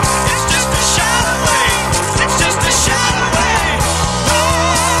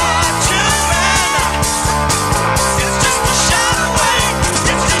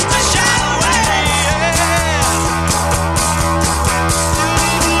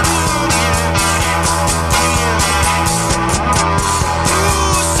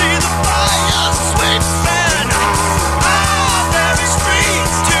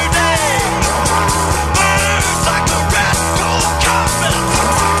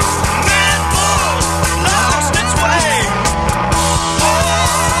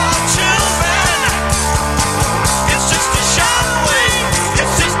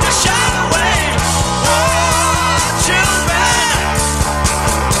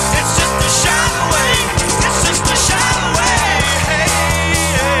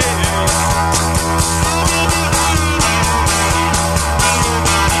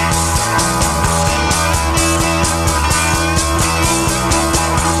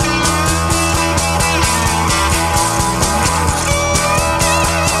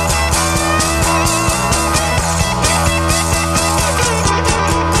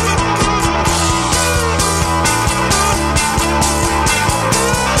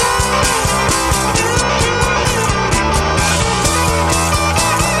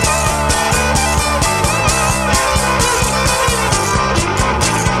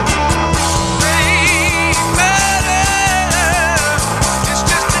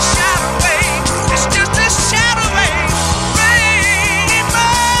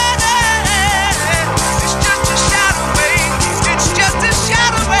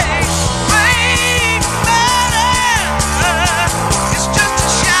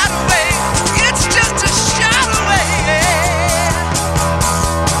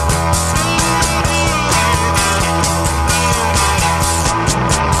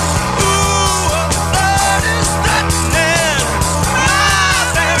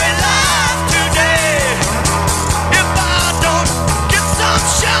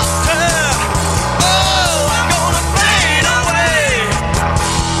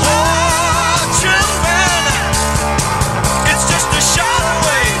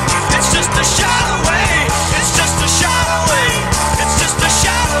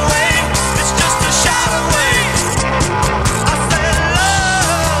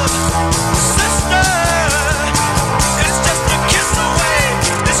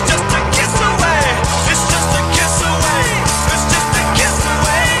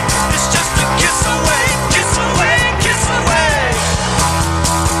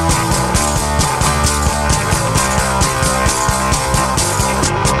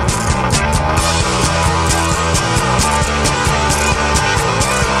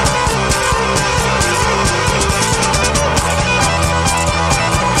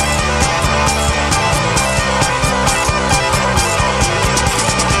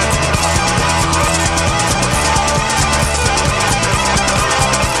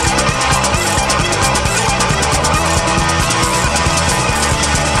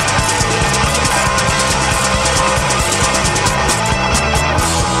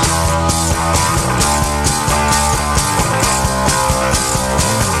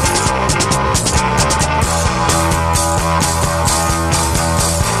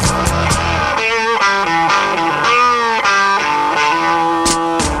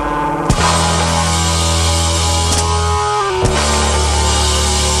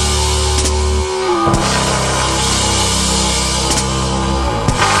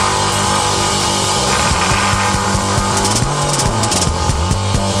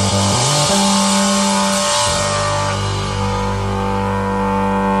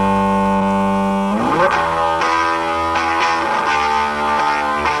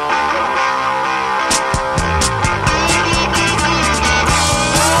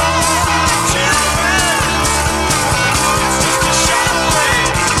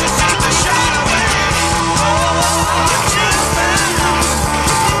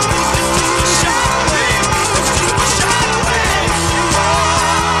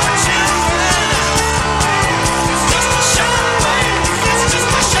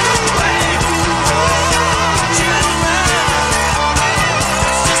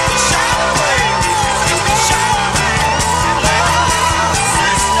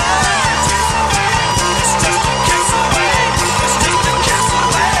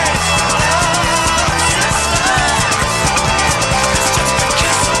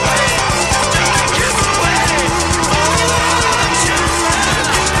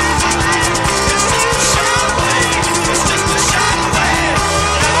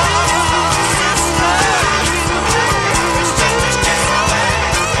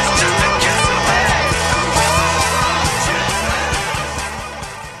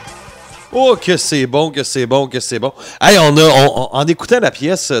 Oh, que c'est bon, que c'est bon, que c'est bon. Hey, en écoutant la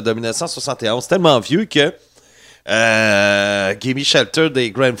pièce de 1971, c'est tellement vieux que Gimme Shelter des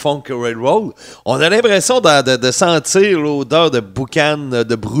Grand Funk Railroad, on a l'impression de sentir l'odeur de boucan,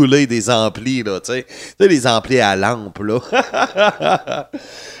 de brûler des amplis, là, tu sais. Tu sais, les amplis à lampe, là.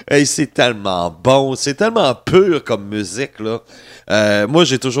 Hey, c'est tellement bon, c'est tellement pur comme musique, là. Moi,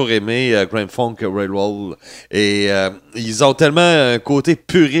 j'ai toujours aimé Grand Funk Railroad. Et ils ont tellement un côté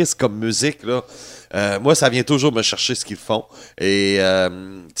puriste comme musique, là. Moi, ça vient toujours me chercher ce qu'ils font. Et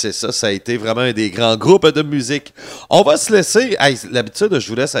c'est ça a été vraiment un des grands groupes de musique. On va se laisser. Hey, l'habitude, je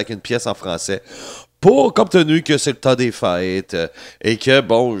vous laisse avec une pièce en français. Compte tenu que c'est le temps des fêtes et que,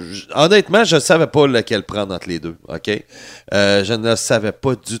 bon, honnêtement, je ne savais pas lequel prendre entre les deux, OK? Je ne savais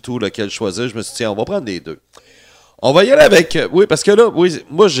pas du tout lequel choisir. Je me suis dit, tiens, on va prendre les deux. On va y aller avec... oui, parce que là, oui,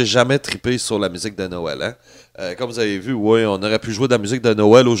 moi, j'ai jamais trippé sur la musique de Noël, hein? Comme vous avez vu, oui, on aurait pu jouer de la musique de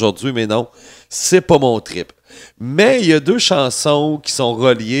Noël aujourd'hui, mais non, c'est pas mon trip. Mais il y a deux chansons qui sont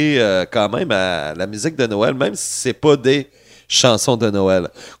reliées quand même à la musique de Noël, même si c'est pas des chansons de Noël,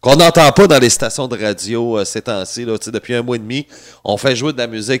 qu'on n'entend pas dans les stations de radio ces temps-ci. Là, depuis un mois et demi, on fait jouer de la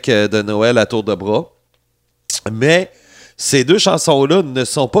musique de Noël à tour de bras. Mais ces deux chansons-là ne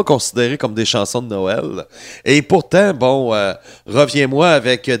sont pas considérées comme des chansons de Noël. Et pourtant, bon, Reviens-Moi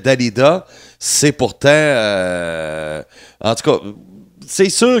avec Dalida, c'est pourtant... en tout cas... C'est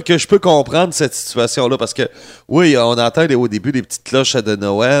sûr que je peux comprendre cette situation-là parce que, oui, on entend au début des petites cloches de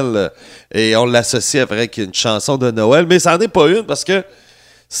Noël et on l'associe avec une chanson de Noël, mais ça n'en est pas une parce que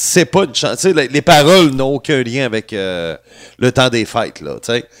c'est pas une chanson. Les paroles n'ont aucun lien avec le temps des fêtes, là,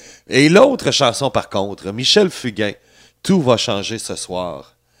 t'sais. Et l'autre chanson, par contre, Michel Fugain, Tout va changer ce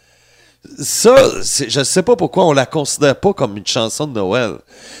soir. Ça, je ne sais pas pourquoi on la considère pas comme une chanson de Noël,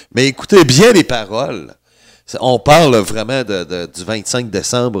 mais écoutez bien les paroles. On parle vraiment du 25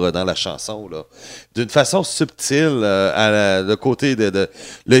 décembre dans la chanson, là, d'une façon subtile, le côté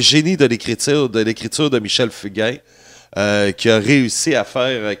le génie de l'écriture de Michel Fugain, qui a réussi à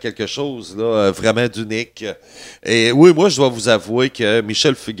faire quelque chose là, vraiment d'unique. Et oui, moi, je dois vous avouer que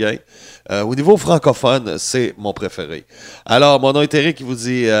Michel Fugain, au niveau francophone, c'est mon préféré. Alors, mon nom est Erik qui vous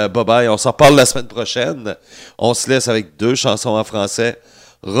dit bye-bye. On s'en parle la semaine prochaine. On se laisse avec deux chansons en français.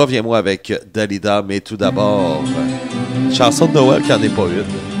 Reviens-moi avec Dalida, mais tout d'abord, chanson de Noël qui n'en est pas une.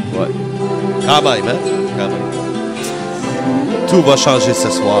 Ouais. Quand même, hein? Quand même. Tout va changer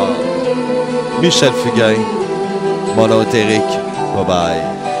ce soir. Michel Fugain, mon nom est Erik. Bye-bye.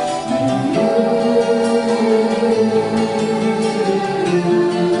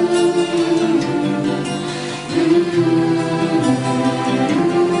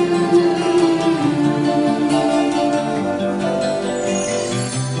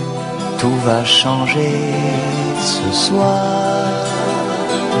 Tout va changer ce soir.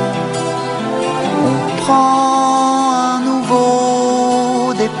 On prend un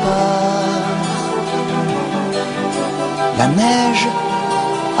nouveau départ. La neige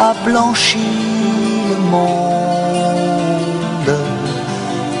a blanchi le monde.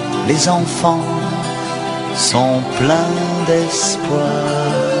 Les enfants sont pleins d'espoir.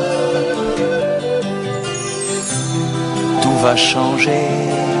 Tout va changer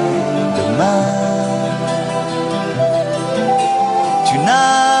demain. Tu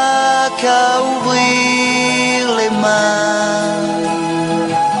n'as qu'à ouvrir les mains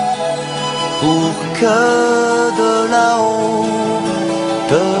pour que de là-haut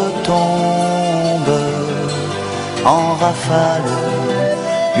te tombe en rafale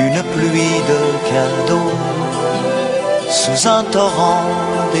une pluie de cadeaux sous un torrent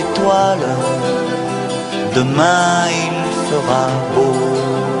d'étoiles. Demain il fera beau.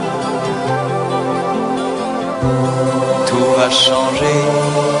 Tout va changer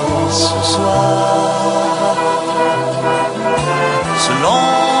ce soir selon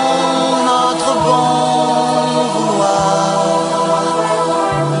notre bon vouloir.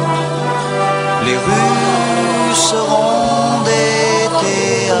 Les rues seront des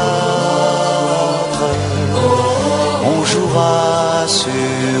théâtres. On jouera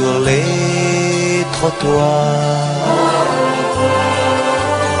sur les trottoirs.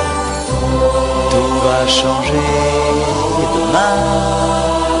 Tout va changer demain.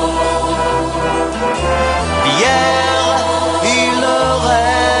 Hier, il ne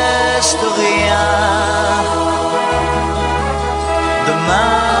reste rien.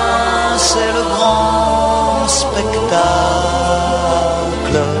 Demain, c'est le grand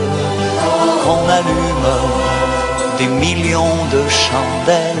spectacle. Qu'on allume des millions de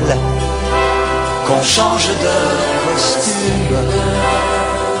chandelles. Qu'on change de costume.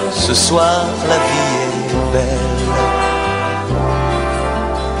 Ce soir, la vie est belle.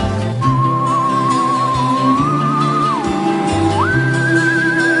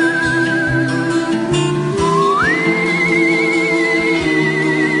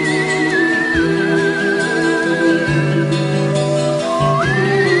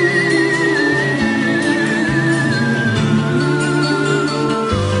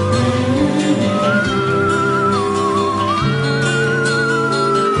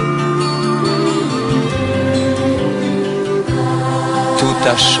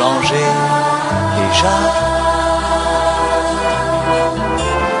 changé déjà.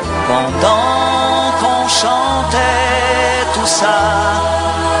 Pendant qu'on chantait tout ça,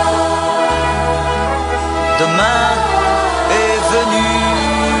 demain est venu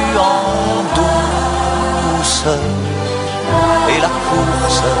en douce, et la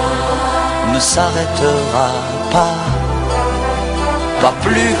course ne s'arrêtera pas, pas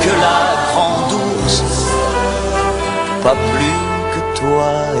plus que la grande ours, pas plus que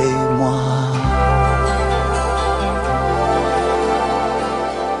toi et moi.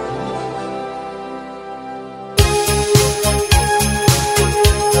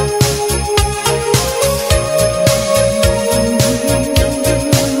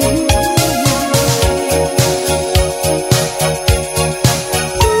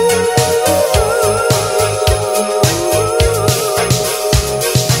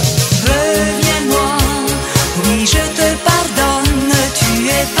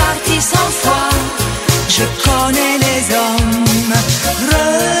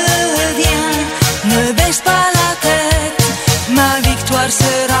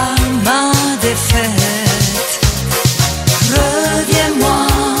 Sera ma défaite. Reviens-moi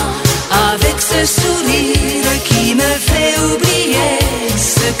avec ce sourire qui me fait oublier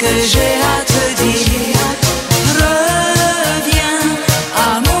ce que j'ai à te dire. Reviens,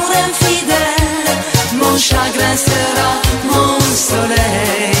 amour infidèle, mon chagrin sera mon soleil.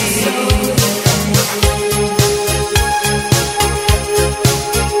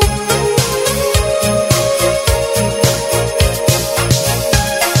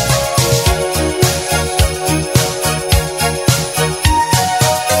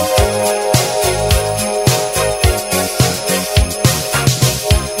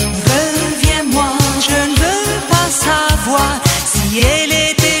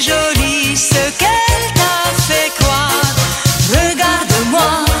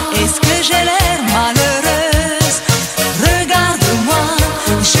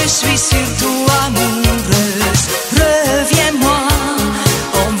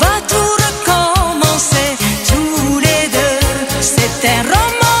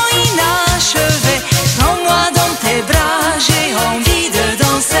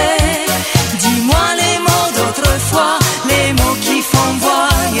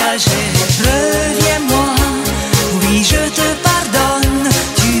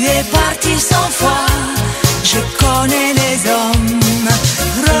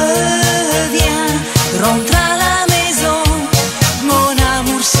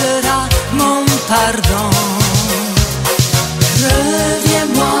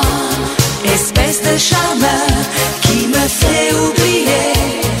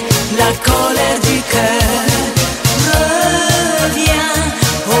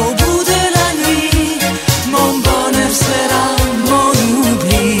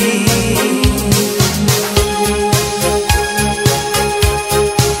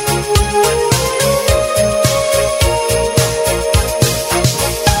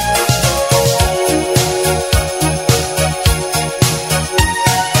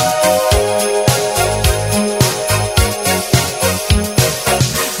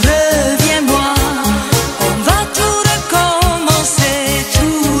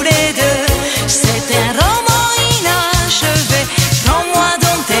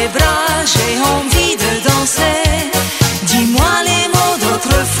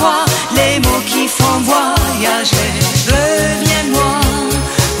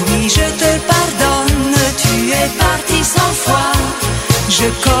 Je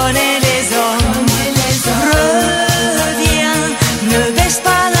connais